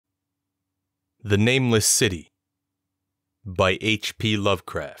The Nameless City by H.P.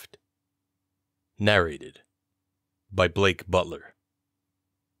 Lovecraft. Narrated by Blake Butler.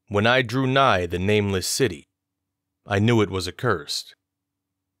 When I drew nigh the Nameless City, I knew it was accursed.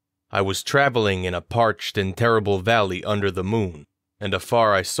 I was traveling in a parched and terrible valley under the moon, and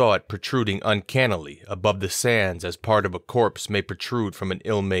afar I saw it protruding uncannily above the sands as part of a corpse may protrude from an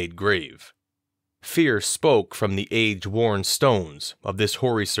ill-made grave. Fear spoke from the age-worn stones of this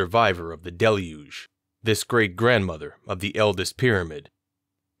hoary survivor of the deluge, this great-grandmother of the eldest pyramid,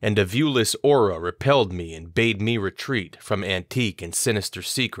 and a viewless aura repelled me and bade me retreat from antique and sinister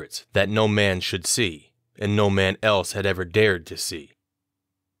secrets that no man should see, and no man else had ever dared to see.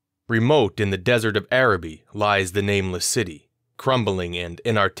 Remote in the desert of Araby lies the Nameless City, crumbling and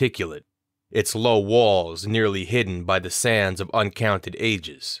inarticulate, its low walls nearly hidden by the sands of uncounted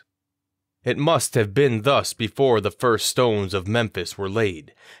ages. It must have been thus before the first stones of Memphis were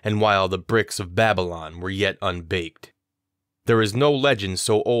laid, and while the bricks of Babylon were yet unbaked. There is no legend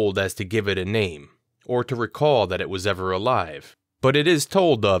so old as to give it a name, or to recall that it was ever alive, but it is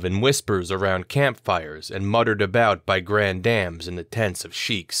told of in whispers around campfires and muttered about by grandams in the tents of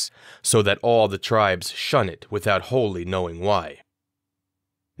sheiks, so that all the tribes shun it without wholly knowing why.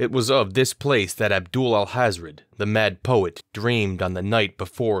 It was of this place that Abdul-Alhazred, the mad poet, dreamed on the night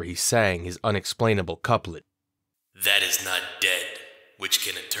before he sang his unexplainable couplet. That is not dead, which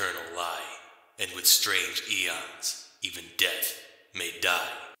can eternal lie, and with strange eons, even death may die.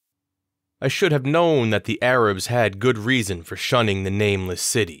 I should have known that the Arabs had good reason for shunning the Nameless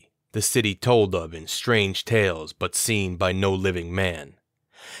City, the city told of in strange tales but seen by no living man.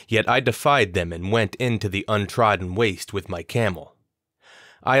 Yet I defied them and went into the untrodden waste with my camel.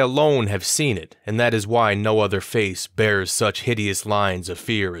 I alone have seen it, and that is why no other face bears such hideous lines of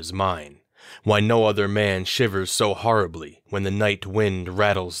fear as mine, why no other man shivers so horribly when the night wind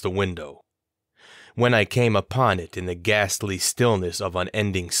rattles the window. When I came upon it in the ghastly stillness of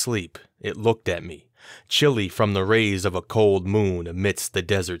unending sleep, it looked at me, chilly from the rays of a cold moon amidst the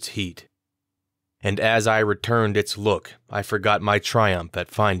desert's heat. And as I returned its look, I forgot my triumph at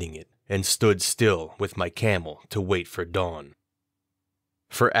finding it, and stood still with my camel to wait for dawn.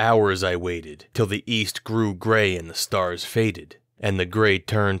 For hours I waited, till the east grew gray and the stars faded, and the gray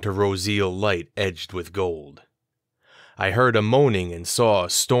turned to roseal light edged with gold. I heard a moaning and saw a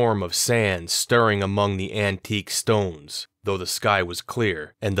storm of sand stirring among the antique stones, though the sky was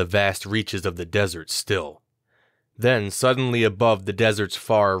clear and the vast reaches of the desert still. Then suddenly above the desert's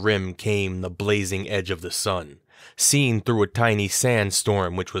far rim came the blazing edge of the sun, seen through a tiny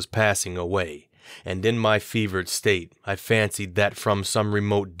sandstorm which was passing away. And in my fevered state I fancied that from some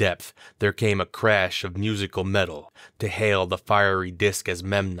remote depth there came a crash of musical metal to hail the fiery disk as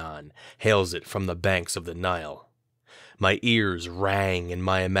Memnon hails it from the banks of the Nile. My ears rang and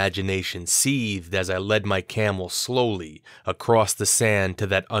my imagination seethed as I led my camel slowly across the sand to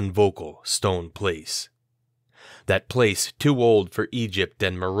that unvocal stone place. That place too old for Egypt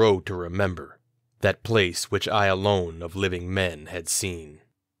and Meroe to remember, that place which I alone of living men had seen.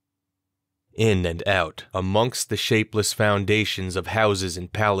 In and out, amongst the shapeless foundations of houses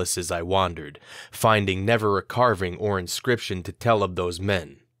and palaces I wandered, finding never a carving or inscription to tell of those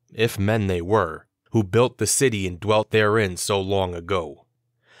men, if men they were, who built the city and dwelt therein so long ago.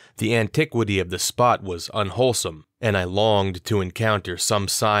 The antiquity of the spot was unwholesome, and I longed to encounter some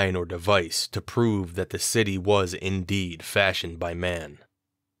sign or device to prove that the city was indeed fashioned by man.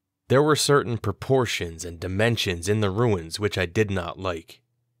 There were certain proportions and dimensions in the ruins which I did not like.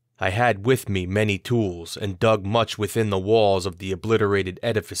 I had with me many tools and dug much within the walls of the obliterated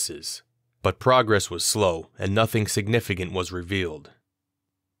edifices, but progress was slow and nothing significant was revealed.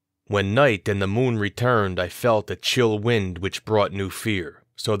 When night and the moon returned, I felt a chill wind which brought new fear,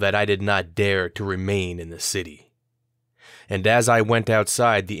 so that I did not dare to remain in the city. And as I went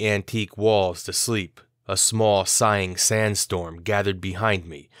outside the antique walls to sleep, a small sighing sandstorm gathered behind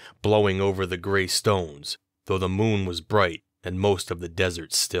me, blowing over the gray stones, though the moon was bright and most of the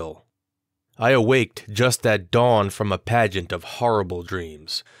desert still. I awaked just at dawn from a pageant of horrible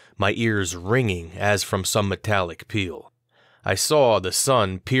dreams, my ears ringing as from some metallic peal. I saw the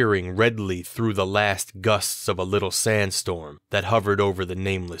sun peering redly through the last gusts of a little sandstorm that hovered over the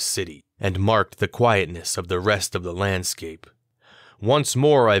Nameless City, and marked the quietness of the rest of the landscape. Once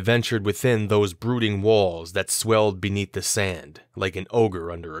more I ventured within those brooding walls that swelled beneath the sand, like an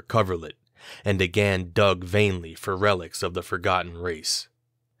ogre under a coverlet, and again dug vainly for relics of the forgotten race.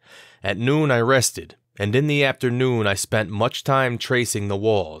 At noon I rested, and in the afternoon I spent much time tracing the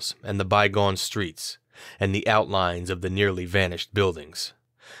walls and the bygone streets, and the outlines of the nearly vanished buildings.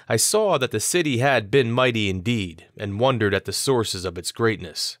 I saw that the city had been mighty indeed, and wondered at the sources of its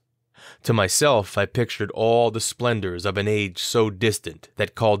greatness. To myself, I pictured all the splendors of an age so distant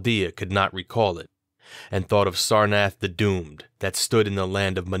that Chaldea could not recall it, and thought of Sarnath the Doomed, that stood in the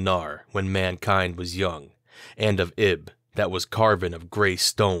land of Manar when mankind was young, and of Ib, that was carven of gray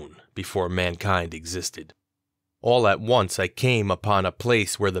stone before mankind existed. All at once I came upon a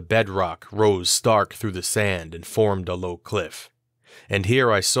place where the bedrock rose stark through the sand and formed a low cliff. And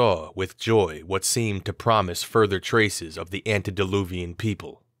here I saw, with joy, what seemed to promise further traces of the antediluvian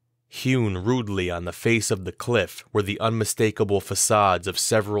people. Hewn rudely on the face of the cliff were the unmistakable facades of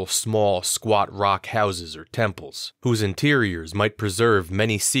several small, squat rock houses or temples, whose interiors might preserve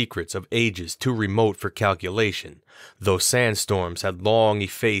many secrets of ages too remote for calculation, though sandstorms had long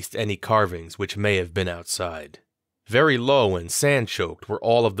effaced any carvings which may have been outside. Very low and sand-choked were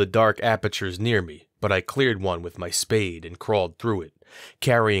all of the dark apertures near me, but I cleared one with my spade and crawled through it,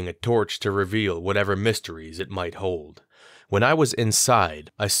 carrying a torch to reveal whatever mysteries it might hold. When I was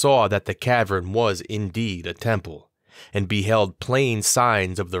inside, I saw that the cavern was indeed a temple, and beheld plain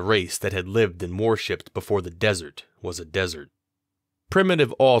signs of the race that had lived and worshipped before the desert was a desert.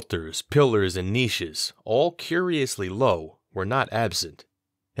 Primitive altars, pillars, and niches, all curiously low, were not absent.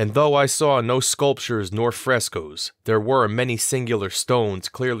 And though I saw no sculptures nor frescoes, there were many singular stones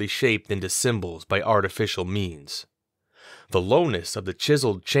clearly shaped into symbols by artificial means. The lowness of the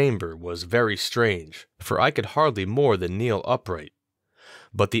chiseled chamber was very strange, for I could hardly more than kneel upright.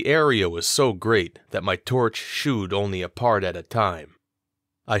 But the area was so great that my torch shewed only a part at a time.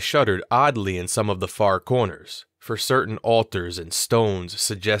 I shuddered oddly in some of the far corners, for certain altars and stones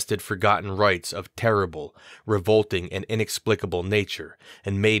suggested forgotten rites of terrible, revolting, and inexplicable nature,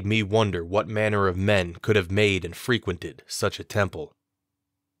 and made me wonder what manner of men could have made and frequented such a temple.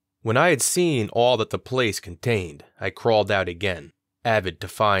 When I had seen all that the place contained, I crawled out again, avid to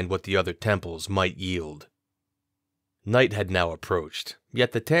find what the other temples might yield. Night had now approached,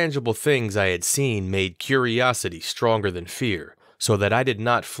 yet the tangible things I had seen made curiosity stronger than fear, so that I did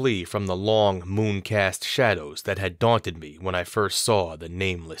not flee from the long, moon-cast shadows that had daunted me when I first saw the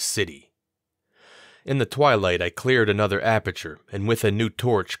Nameless City. In the twilight I cleared another aperture, and with a new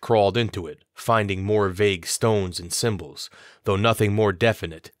torch crawled into it, finding more vague stones and symbols, though nothing more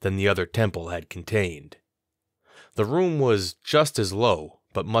definite than the other temple had contained. The room was just as low,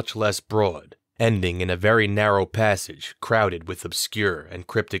 but much less broad, ending in a very narrow passage crowded with obscure and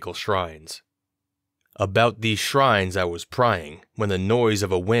cryptical shrines. About these shrines I was prying, when the noise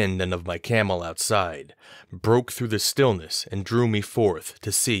of a wind and of my camel outside broke through the stillness and drew me forth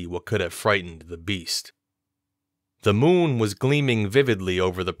to see what could have frightened the beast. The moon was gleaming vividly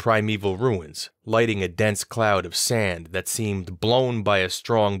over the primeval ruins, lighting a dense cloud of sand that seemed blown by a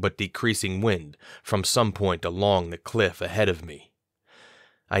strong but decreasing wind from some point along the cliff ahead of me.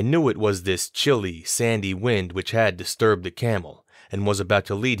 I knew it was this chilly, sandy wind which had disturbed the camel, and was about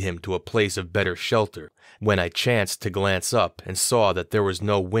to lead him to a place of better shelter, when I chanced to glance up and saw that there was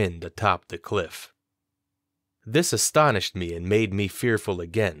no wind atop the cliff. This astonished me and made me fearful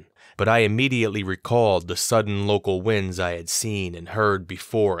again, but I immediately recalled the sudden local winds I had seen and heard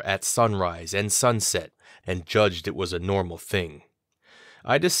before at sunrise and sunset, and judged it was a normal thing.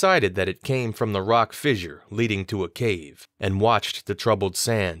 I decided that it came from the rock fissure leading to a cave, and watched the troubled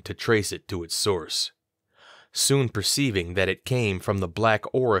sand to trace it to its source, soon perceiving that it came from the black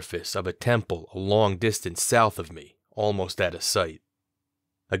orifice of a temple a long distance south of me, almost out of sight.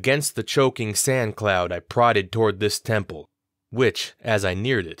 Against the choking sand cloud I prodded toward this temple, which, as I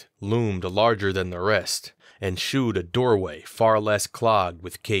neared it, loomed larger than the rest, and shewed a doorway far less clogged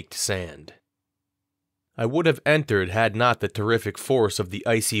with caked sand. I would have entered had not the terrific force of the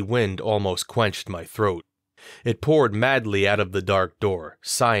icy wind almost quenched my throat. It poured madly out of the dark door,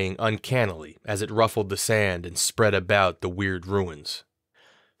 sighing uncannily as it ruffled the sand and spread about the weird ruins.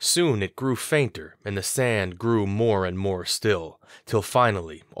 Soon it grew fainter, and the sand grew more and more still, till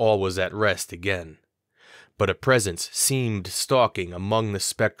finally all was at rest again. But a presence seemed stalking among the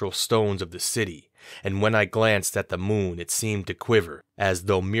spectral stones of the city, and when I glanced at the moon it seemed to quiver, as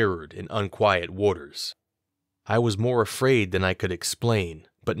though mirrored in unquiet waters. I was more afraid than I could explain,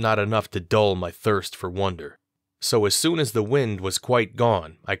 but not enough to dull my thirst for wonder. So as soon as the wind was quite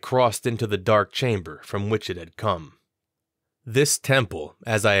gone, I crossed into the dark chamber from which it had come. This temple,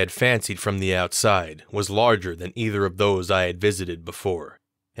 as I had fancied from the outside, was larger than either of those I had visited before,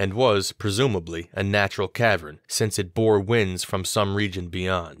 and was, presumably, a natural cavern, since it bore winds from some region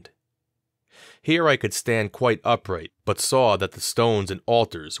beyond. Here I could stand quite upright, but saw that the stones and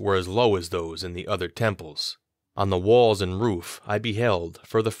altars were as low as those in the other temples. On the walls and roof I beheld,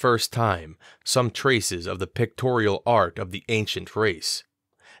 for the first time, some traces of the pictorial art of the ancient race,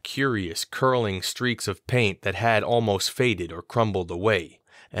 curious curling streaks of paint that had almost faded or crumbled away,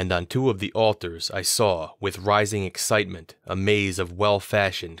 and on two of the altars I saw, with rising excitement, a maze of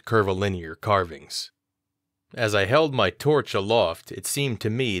well-fashioned curvilinear carvings. As I held my torch aloft, it seemed to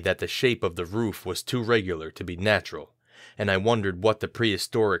me that the shape of the roof was too regular to be natural, and I wondered what the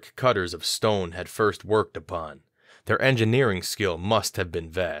prehistoric cutters of stone had first worked upon. Their engineering skill must have been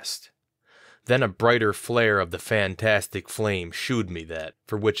vast. Then a brighter flare of the fantastic flame shewed me that,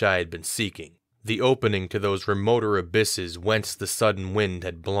 for which I had been seeking, the opening to those remoter abysses whence the sudden wind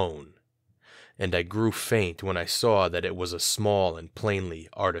had blown. And I grew faint when I saw that it was a small and plainly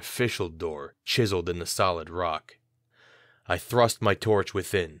artificial door chiseled in the solid rock. I thrust my torch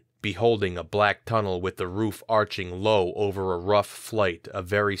within, beholding a black tunnel with the roof arching low over a rough flight of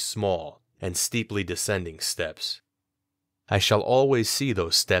very small and steeply descending steps. I shall always see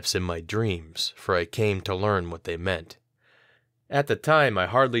those steps in my dreams, for I came to learn what they meant. At the time I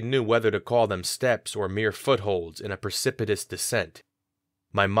hardly knew whether to call them steps or mere footholds in a precipitous descent.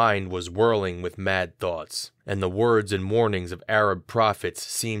 My mind was whirling with mad thoughts, and the words and warnings of Arab prophets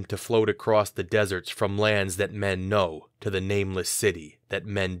seemed to float across the deserts from lands that men know to the nameless city that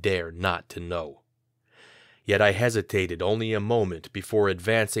men dare not to know. Yet I hesitated only a moment before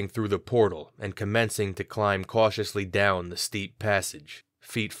advancing through the portal and commencing to climb cautiously down the steep passage,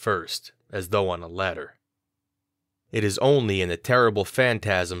 feet first, as though on a ladder. It is only in the terrible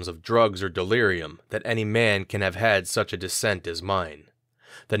phantasms of drugs or delirium that any man can have had such a descent as mine.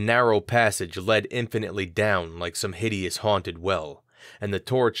 The narrow passage led infinitely down like some hideous haunted well, and the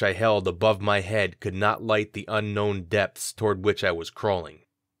torch I held above my head could not light the unknown depths toward which I was crawling.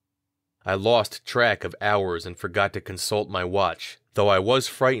 I lost track of hours and forgot to consult my watch, though I was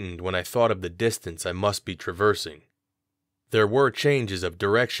frightened when I thought of the distance I must be traversing. There were changes of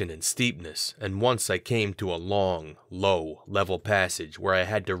direction and steepness, and once I came to a long, low, level passage where I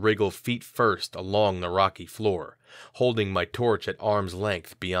had to wriggle feet first along the rocky floor, holding my torch at arm's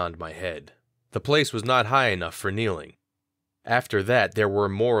length beyond my head. The place was not high enough for kneeling. After that there were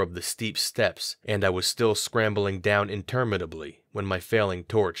more of the steep steps, and I was still scrambling down interminably when my failing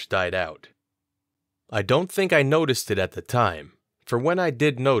torch died out. I don't think I noticed it at the time, for when I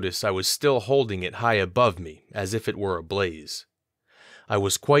did notice I was still holding it high above me, as if it were ablaze. I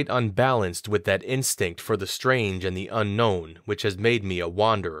was quite unbalanced with that instinct for the strange and the unknown which has made me a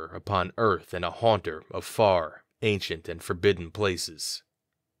wanderer upon earth and a haunter of far, ancient, and forbidden places.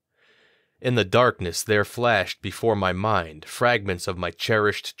 In the darkness there flashed before my mind fragments of my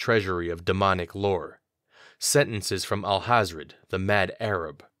cherished treasury of demonic lore, sentences from Alhazred, the mad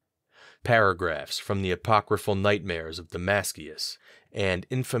Arab, paragraphs from the apocryphal nightmares of Damascus, and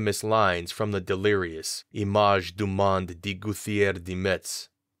infamous lines from the delirious Image du Monde de Gauthier de Metz.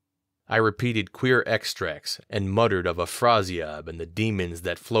 I repeated queer extracts and muttered of Afrasiab and the demons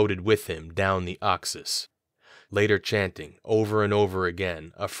that floated with him down the Oxus, later chanting over and over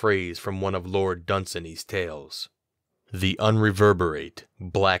again a phrase from one of Lord Dunsany's tales: the unreverberate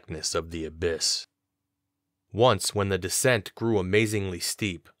blackness of the abyss. Once, when the descent grew amazingly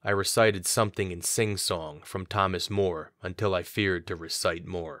steep, I recited something in sing-song from Thomas Moore until I feared to recite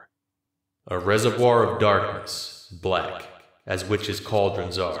more. A reservoir of darkness, black, as witches'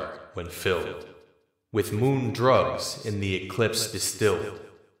 cauldrons are when filled, with moon drugs in the eclipse distilled,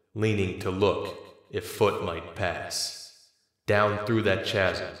 leaning to look if foot might pass. Down through that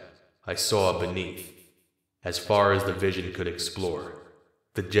chasm I saw beneath, as far as the vision could explore,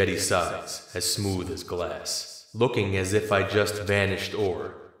 the jetty sides as smooth as glass, looking as if I just vanished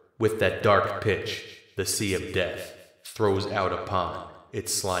o'er, with that dark pitch the sea of death throws out upon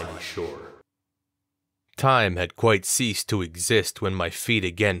its slimy shore. Time had quite ceased to exist when my feet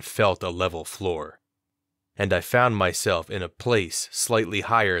again felt a level floor, and I found myself in a place slightly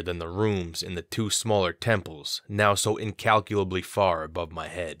higher than the rooms in the two smaller temples now so incalculably far above my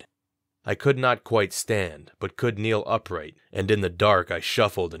head. I could not quite stand, but could kneel upright, and in the dark I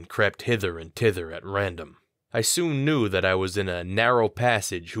shuffled and crept hither and thither at random. I soon knew that I was in a narrow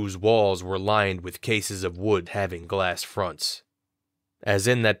passage whose walls were lined with cases of wood having glass fronts. As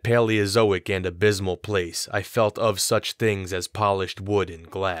in that Paleozoic and abysmal place I felt of such things as polished wood and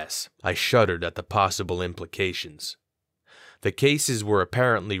glass, I shuddered at the possible implications. The cases were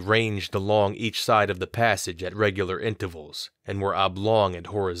apparently ranged along each side of the passage at regular intervals, and were oblong and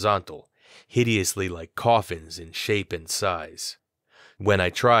horizontal, hideously like coffins in shape and size. When I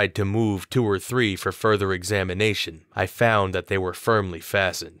tried to move 2 or 3 for further examination, I found that they were firmly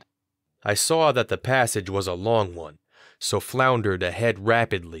fastened. I saw that the passage was a long one, so floundered ahead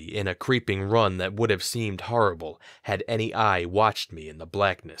rapidly in a creeping run that would have seemed horrible had any eye watched me in the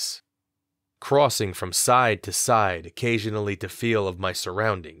blackness, crossing from side to side occasionally to feel of my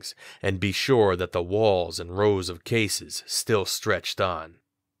surroundings and be sure that the walls and rows of cases still stretched on.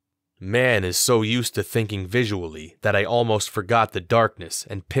 Man is so used to thinking visually that I almost forgot the darkness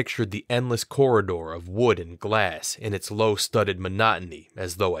and pictured the endless corridor of wood and glass in its low-studded monotony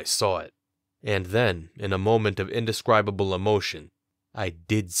as though I saw it. And then, in a moment of indescribable emotion, I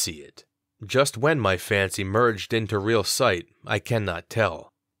did see it. Just when my fancy merged into real sight, I cannot tell.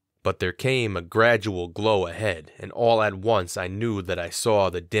 But there came a gradual glow ahead, and all at once I knew that I saw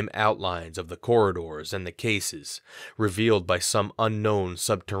the dim outlines of the corridors and the cases, revealed by some unknown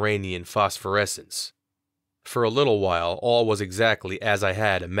subterranean phosphorescence. For a little while all was exactly as I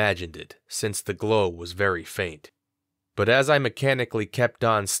had imagined it, since the glow was very faint. But as I mechanically kept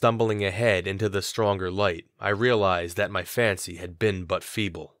on stumbling ahead into the stronger light, I realized that my fancy had been but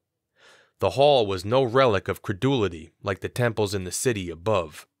feeble. The hall was no relic of credulity like the temples in the city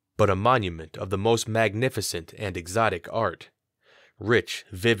above, but a monument of the most magnificent and exotic art. Rich,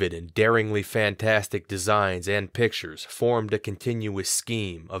 vivid, and daringly fantastic designs and pictures formed a continuous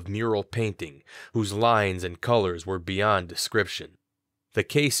scheme of mural painting whose lines and colors were beyond description. The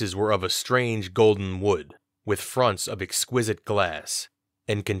cases were of a strange golden wood, with fronts of exquisite glass,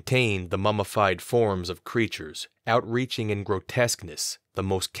 and contained the mummified forms of creatures, outreaching in grotesqueness the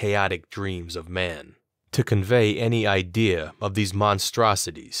most chaotic dreams of man. To convey any idea of these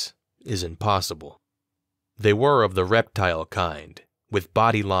monstrosities is impossible. They were of the reptile kind, with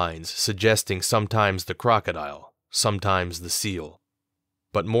body lines suggesting sometimes the crocodile, sometimes the seal,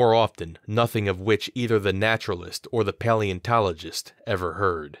 but more often nothing of which either the naturalist or the paleontologist ever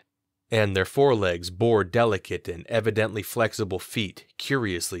heard. And their forelegs bore delicate and evidently flexible feet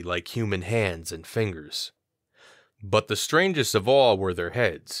curiously like human hands and fingers. But the strangest of all were their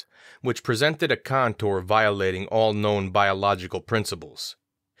heads, which presented a contour violating all known biological principles.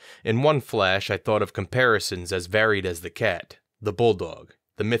 In one flash I thought of comparisons as varied as the cat, the bulldog,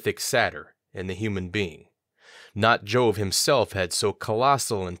 the mythic satyr, and the human being. Not Jove himself had so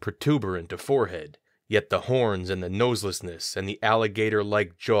colossal and protuberant a forehead, yet the horns and the noselessness and the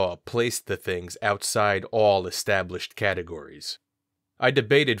alligator-like jaw placed the things outside all established categories. I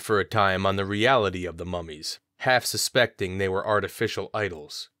debated for a time on the reality of the mummies, half suspecting they were artificial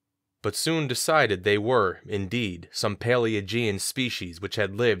idols, but soon decided they were, indeed, some Paleogean species which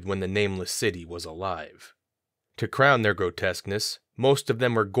had lived when the Nameless City was alive. To crown their grotesqueness, most of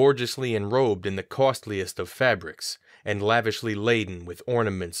them were gorgeously enrobed in the costliest of fabrics, and lavishly laden with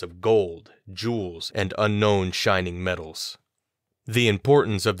ornaments of gold, jewels, and unknown shining metals. The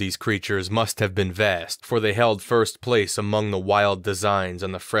importance of these creatures must have been vast, for they held first place among the wild designs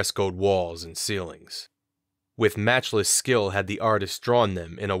on the frescoed walls and ceilings. With matchless skill had the artists drawn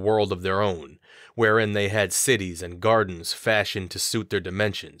them in a world of their own, wherein they had cities and gardens fashioned to suit their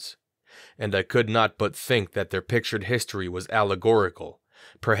dimensions, and I could not but think that their pictured history was allegorical,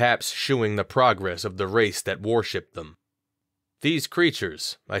 perhaps shewing the progress of the race that worshipped them. These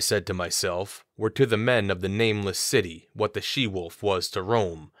creatures, I said to myself, were to the men of the Nameless City what the she-wolf was to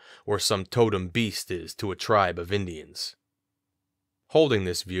Rome, or some totem beast is to a tribe of Indians. Holding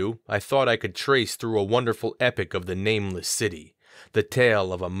this view, I thought I could trace through a wonderful epic of the Nameless City, the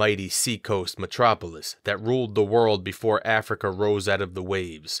tale of a mighty seacoast metropolis that ruled the world before Africa rose out of the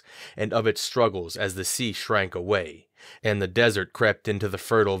waves, and of its struggles as the sea shrank away, and the desert crept into the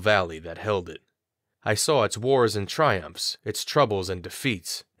fertile valley that held it. I saw its wars and triumphs, its troubles and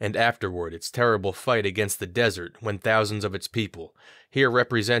defeats, and afterward its terrible fight against the desert when thousands of its people, here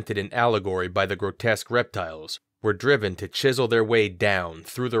represented in allegory by the grotesque reptiles, were driven to chisel their way down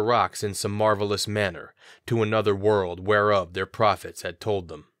through the rocks in some marvelous manner to another world whereof their prophets had told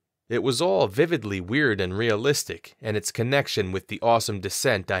them. It was all vividly weird and realistic, and its connection with the awesome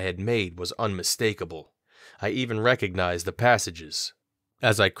descent I had made was unmistakable. I even recognized the passages.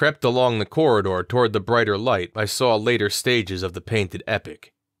 As I crept along the corridor toward the brighter light, I saw later stages of the painted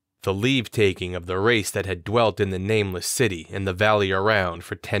epic. The leave-taking of the race that had dwelt in the Nameless City and the valley around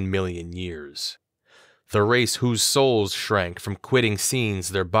for 10 million years. The race whose souls shrank from quitting scenes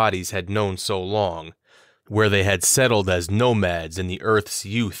their bodies had known so long, where they had settled as nomads in the earth's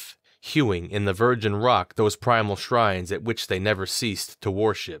youth, hewing in the virgin rock those primal shrines at which they never ceased to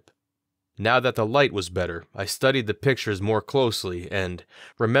worship. Now that the light was better, I studied the pictures more closely and,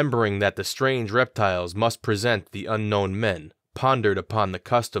 remembering that the strange reptiles must present the unknown men, pondered upon the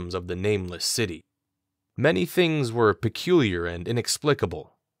customs of the Nameless City. Many things were peculiar and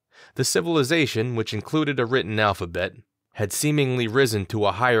inexplicable. The civilization, which included a written alphabet, had seemingly risen to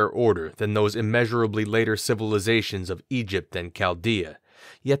a higher order than those immeasurably later civilizations of Egypt and Chaldea,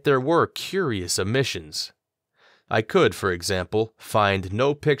 yet there were curious omissions. I could, for example, find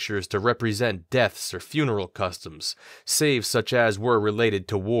no pictures to represent deaths or funeral customs, save such as were related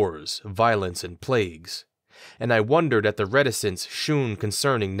to wars, violence, and plagues. and I wondered at the reticence shewn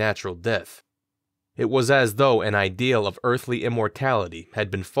concerning natural death. It was as though an ideal of earthly immortality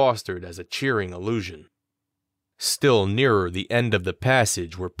had been fostered as a cheering illusion. Still nearer the end of the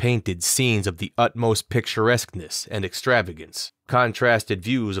passage were painted scenes of the utmost picturesqueness and extravagance, contrasted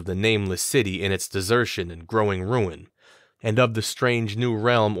views of the nameless city in its desertion and growing ruin, and of the strange new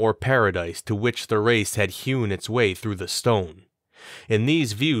realm or paradise to which the race had hewn its way through the stone. In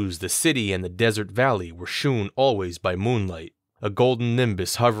these views the city and the desert valley were shewn always by moonlight, a golden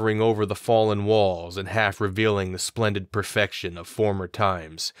nimbus hovering over the fallen walls and half revealing the splendid perfection of former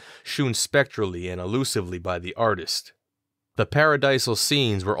times, shewn spectrally and elusively by the artist. The paradisal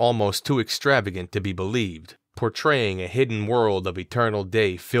scenes were almost too extravagant to be believed, portraying a hidden world of eternal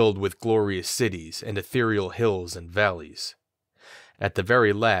day filled with glorious cities and ethereal hills and valleys. At the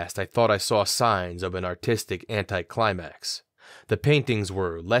very last I thought I saw signs of an artistic anticlimax. The paintings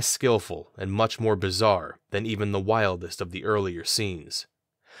were less skillful and much more bizarre than even the wildest of the earlier scenes.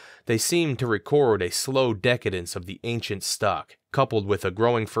 They seemed to record a slow decadence of the ancient stock, coupled with a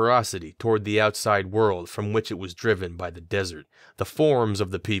growing ferocity toward the outside world from which it was driven by the desert. The forms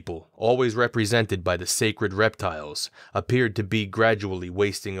of the people, always represented by the sacred reptiles, appeared to be gradually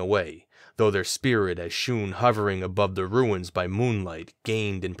wasting away, though their spirit, as shewn hovering above the ruins by moonlight,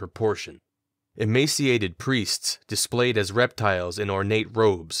 gained in proportion. Emaciated priests, displayed as reptiles in ornate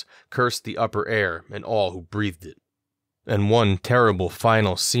robes, cursed the upper air and all who breathed it. And one terrible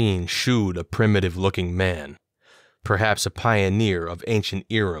final scene shewed a primitive-looking man, perhaps a pioneer of ancient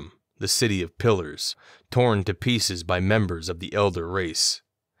Iram, the city of pillars, torn to pieces by members of the elder race.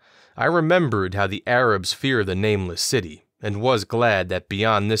 I remembered how the Arabs fear the Nameless City, and was glad that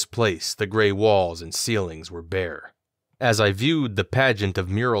beyond this place the gray walls and ceilings were bare. As I viewed the pageant of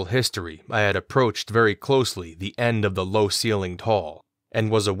mural history, I had approached very closely the end of the low-ceilinged hall, and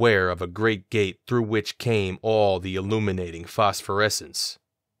was aware of a great gate through which came all the illuminating phosphorescence.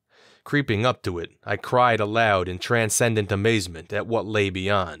 Creeping up to it, I cried aloud in transcendent amazement at what lay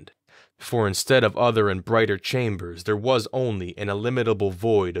beyond, for instead of other and brighter chambers there was only an illimitable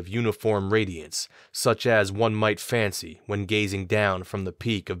void of uniform radiance, such as one might fancy when gazing down from the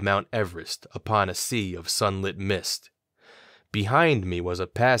peak of Mount Everest upon a sea of sunlit mist. Behind me was a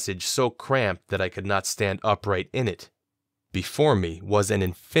passage so cramped that I could not stand upright in it. Before me was an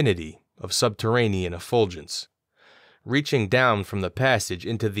infinity of subterranean effulgence. Reaching down from the passage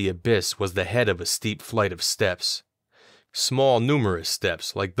into the abyss was the head of a steep flight of steps. Small, numerous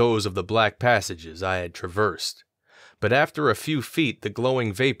steps like those of the black passages I had traversed. But after a few feet the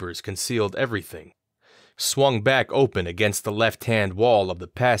glowing vapors concealed everything. Swung back open against the left-hand wall of the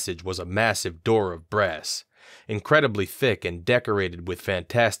passage was a massive door of brass, incredibly thick and decorated with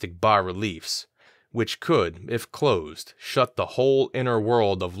fantastic bas-reliefs, which could, if closed, shut the whole inner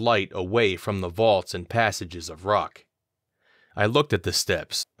world of light away from the vaults and passages of rock. I looked at the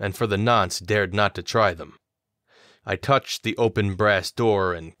steps, and for the nonce dared not to try them. I touched the open brass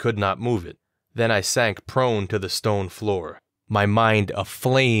door and could not move it. Then I sank prone to the stone floor, my mind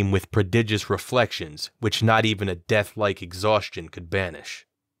aflame with prodigious reflections which not even a death-like exhaustion could banish.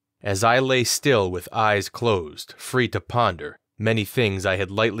 As I lay still with eyes closed, free to ponder, many things I had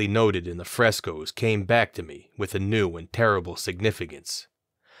lightly noted in the frescoes came back to me with a new and terrible significance.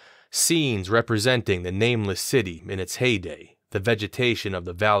 Scenes representing the Nameless City in its heyday, the vegetation of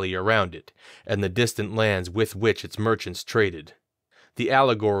the valley around it, and the distant lands with which its merchants traded. The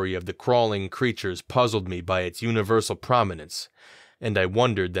allegory of the crawling creatures puzzled me by its universal prominence, and I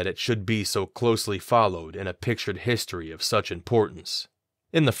wondered that it should be so closely followed in a pictured history of such importance.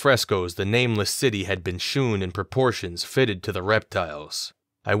 In the frescoes, the Nameless City had been shewn in proportions fitted to the reptiles.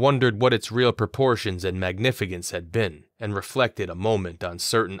 I wondered what its real proportions and magnificence had been, and reflected a moment on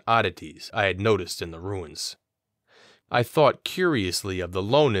certain oddities I had noticed in the ruins. I thought curiously of the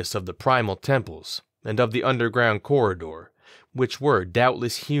lowness of the primal temples, and of the underground corridor, which were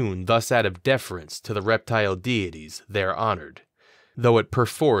doubtless hewn thus out of deference to the reptile deities there honored, though it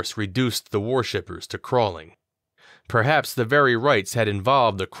perforce reduced the worshippers to crawling. Perhaps the very rites had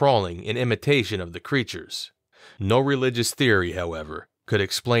involved the crawling in imitation of the creatures. No religious theory, however, could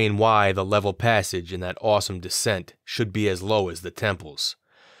explain why the level passage in that awesome descent should be as low as the temples,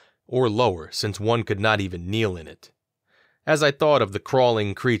 or lower, since one could not even kneel in it. As I thought of the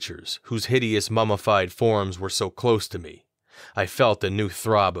crawling creatures, whose hideous mummified forms were so close to me, I felt a new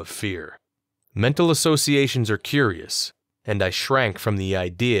throb of fear. Mental associations are curious, and I shrank from the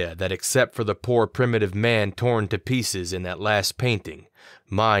idea that except for the poor primitive man torn to pieces in that last painting,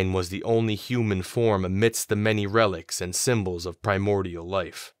 mine was the only human form amidst the many relics and symbols of primordial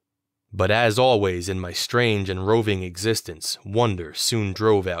life. But as always in my strange and roving existence, wonder soon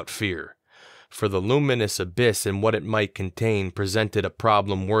drove out fear, for the luminous abyss and what it might contain presented a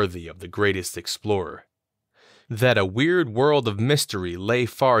problem worthy of the greatest explorer. That a weird world of mystery lay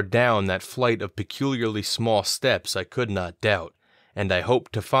far down that flight of peculiarly small steps I could not doubt, and I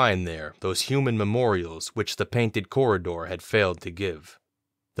hoped to find there those human memorials which the painted corridor had failed to give.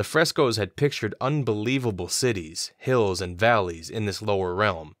 The frescoes had pictured unbelievable cities, hills, and valleys in this lower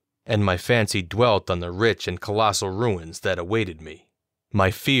realm, and my fancy dwelt on the rich and colossal ruins that awaited me. My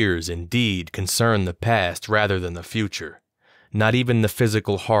fears, indeed, concerned the past rather than the future. Not even the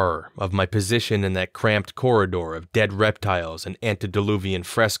physical horror of my position in that cramped corridor of dead reptiles and antediluvian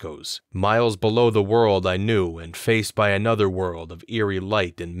frescoes, miles below the world I knew and faced by another world of eerie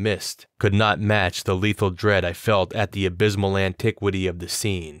light and mist, could not match the lethal dread I felt at the abysmal antiquity of the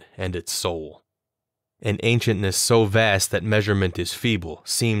scene and its soul. An ancientness so vast that measurement is feeble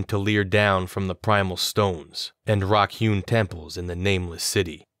seemed to leer down from the primal stones and rock-hewn temples in the Nameless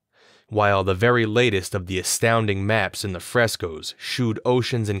City, while the very latest of the astounding maps in the frescoes shewed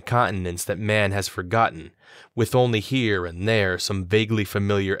oceans and continents that man has forgotten, with only here and there some vaguely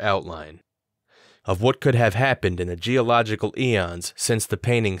familiar outline. Of what could have happened in the geological eons since the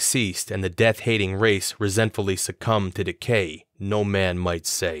painting ceased and the death-hating race resentfully succumbed to decay, no man might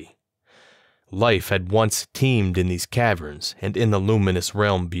say. Life had once teemed in these caverns and in the luminous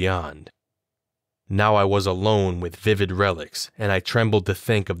realm beyond. Now I was alone with vivid relics, and I trembled to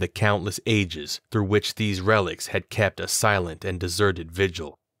think of the countless ages through which these relics had kept a silent and deserted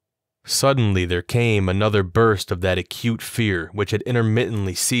vigil. Suddenly there came another burst of that acute fear which had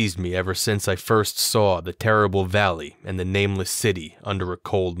intermittently seized me ever since I first saw the terrible valley and the nameless city under a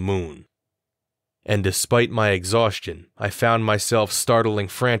cold moon. And despite my exhaustion, I found myself startling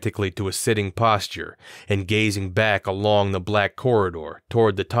frantically to a sitting posture and gazing back along the black corridor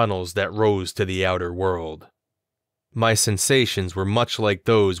toward the tunnels that rose to the outer world. My sensations were much like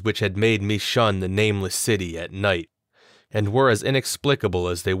those which had made me shun the Nameless City at night, and were as inexplicable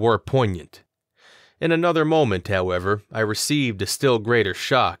as they were poignant. In another moment, however, I received a still greater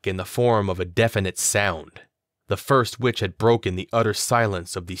shock in the form of a definite sound, the first which had broken the utter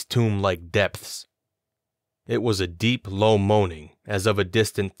silence of these tomb-like depths. It was a deep, low moaning, as of a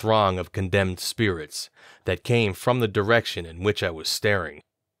distant throng of condemned spirits, that came from the direction in which I was staring.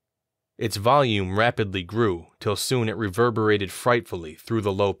 Its volume rapidly grew, till soon it reverberated frightfully through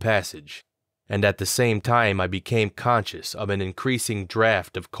the low passage, and at the same time I became conscious of an increasing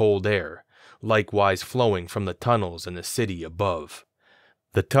draught of cold air, likewise flowing from the tunnels and the city above.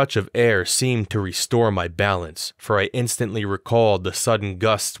 The touch of air seemed to restore my balance, for I instantly recalled the sudden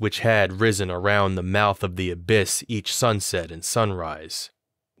gusts which had risen around the mouth of the abyss each sunset and sunrise,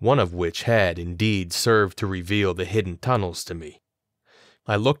 one of which had, indeed, served to reveal the hidden tunnels to me.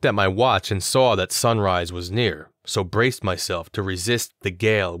 I looked at my watch and saw that sunrise was near, so braced myself to resist the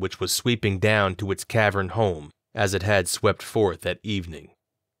gale which was sweeping down to its cavern home, as it had swept forth at evening.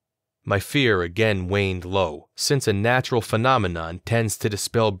 My fear again waned low, since a natural phenomenon tends to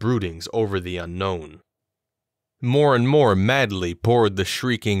dispel broodings over the unknown. More and more madly poured the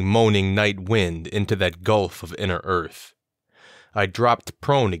shrieking, moaning night wind into that gulf of inner earth. I dropped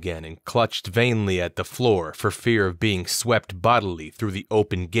prone again and clutched vainly at the floor for fear of being swept bodily through the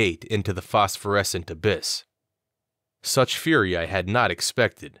open gate into the phosphorescent abyss. Such fury I had not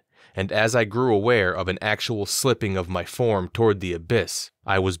expected, and as I grew aware of an actual slipping of my form toward the abyss,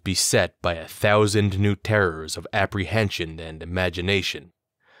 I was beset by 1,000 new terrors of apprehension and imagination.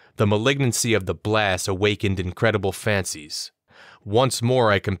 The malignancy of the blast awakened incredible fancies. Once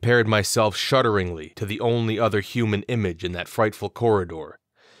more I compared myself shudderingly to the only other human image in that frightful corridor,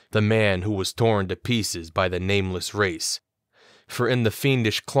 the man who was torn to pieces by the nameless race. For in the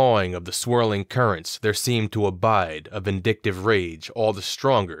fiendish clawing of the swirling currents there seemed to abide a vindictive rage all the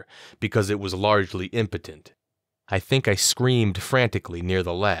stronger because it was largely impotent. I think I screamed frantically near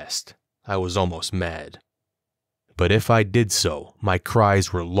the last. I was almost mad. But if I did so, my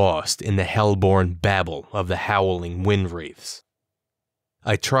cries were lost in the hell-born babble of the howling wind-wraiths.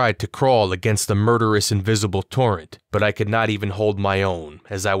 I tried to crawl against the murderous invisible torrent, but I could not even hold my own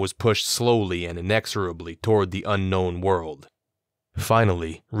as I was pushed slowly and inexorably toward the unknown world.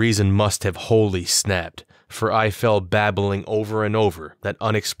 Finally, reason must have wholly snapped, for I fell babbling over and over that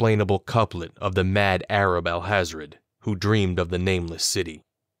unexplainable couplet of the mad Arab Alhazred, who dreamed of the Nameless City.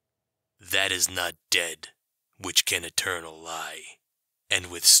 That is not dead, which can eternal lie,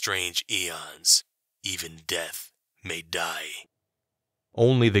 and with strange eons, even death may die.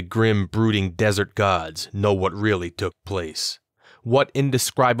 Only the grim, brooding desert gods know what really took place. What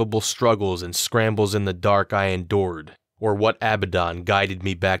indescribable struggles and scrambles in the dark I endured, or what Abaddon guided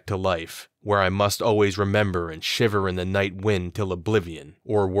me back to life, where I must always remember and shiver in the night wind till oblivion,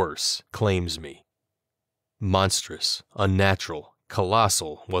 or worse, claims me. Monstrous, unnatural,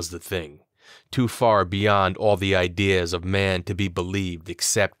 colossal was the thing, too far beyond all the ideas of man to be believed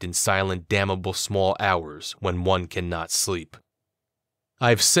except in silent damnable small hours when one cannot sleep.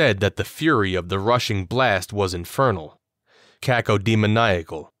 I've said that the fury of the rushing blast was infernal,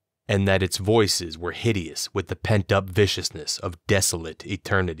 cacodemoniacal, and that its voices were hideous with the pent-up viciousness of desolate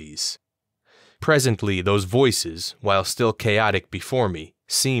eternities. Presently those voices, while still chaotic before me,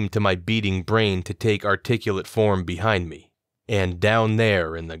 seemed to my beating brain to take articulate form behind me, and down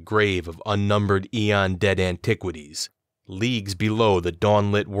there in the grave of unnumbered eon-dead antiquities, leagues below the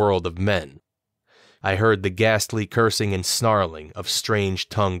dawn-lit world of men, I heard the ghastly cursing and snarling of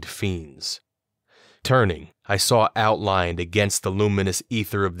strange-tongued fiends. Turning, I saw outlined against the luminous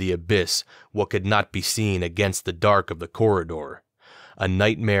ether of the abyss what could not be seen against the dark of the corridor, a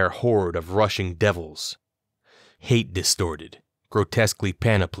nightmare horde of rushing devils, hate-distorted, grotesquely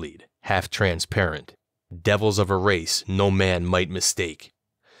panoplied, half-transparent, devils of a race no man might mistake,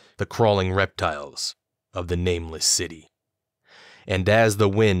 the crawling reptiles of the Nameless City. And as the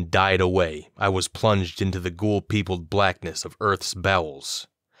wind died away, I was plunged into the ghoul-peopled blackness of Earth's bowels.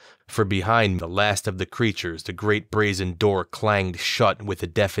 For behind the last of the creatures the great brazen door clanged shut with a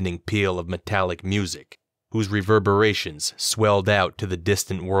deafening peal of metallic music, whose reverberations swelled out to the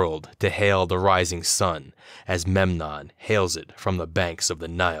distant world to hail the rising sun as Memnon hails it from the banks of the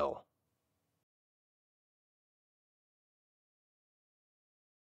Nile.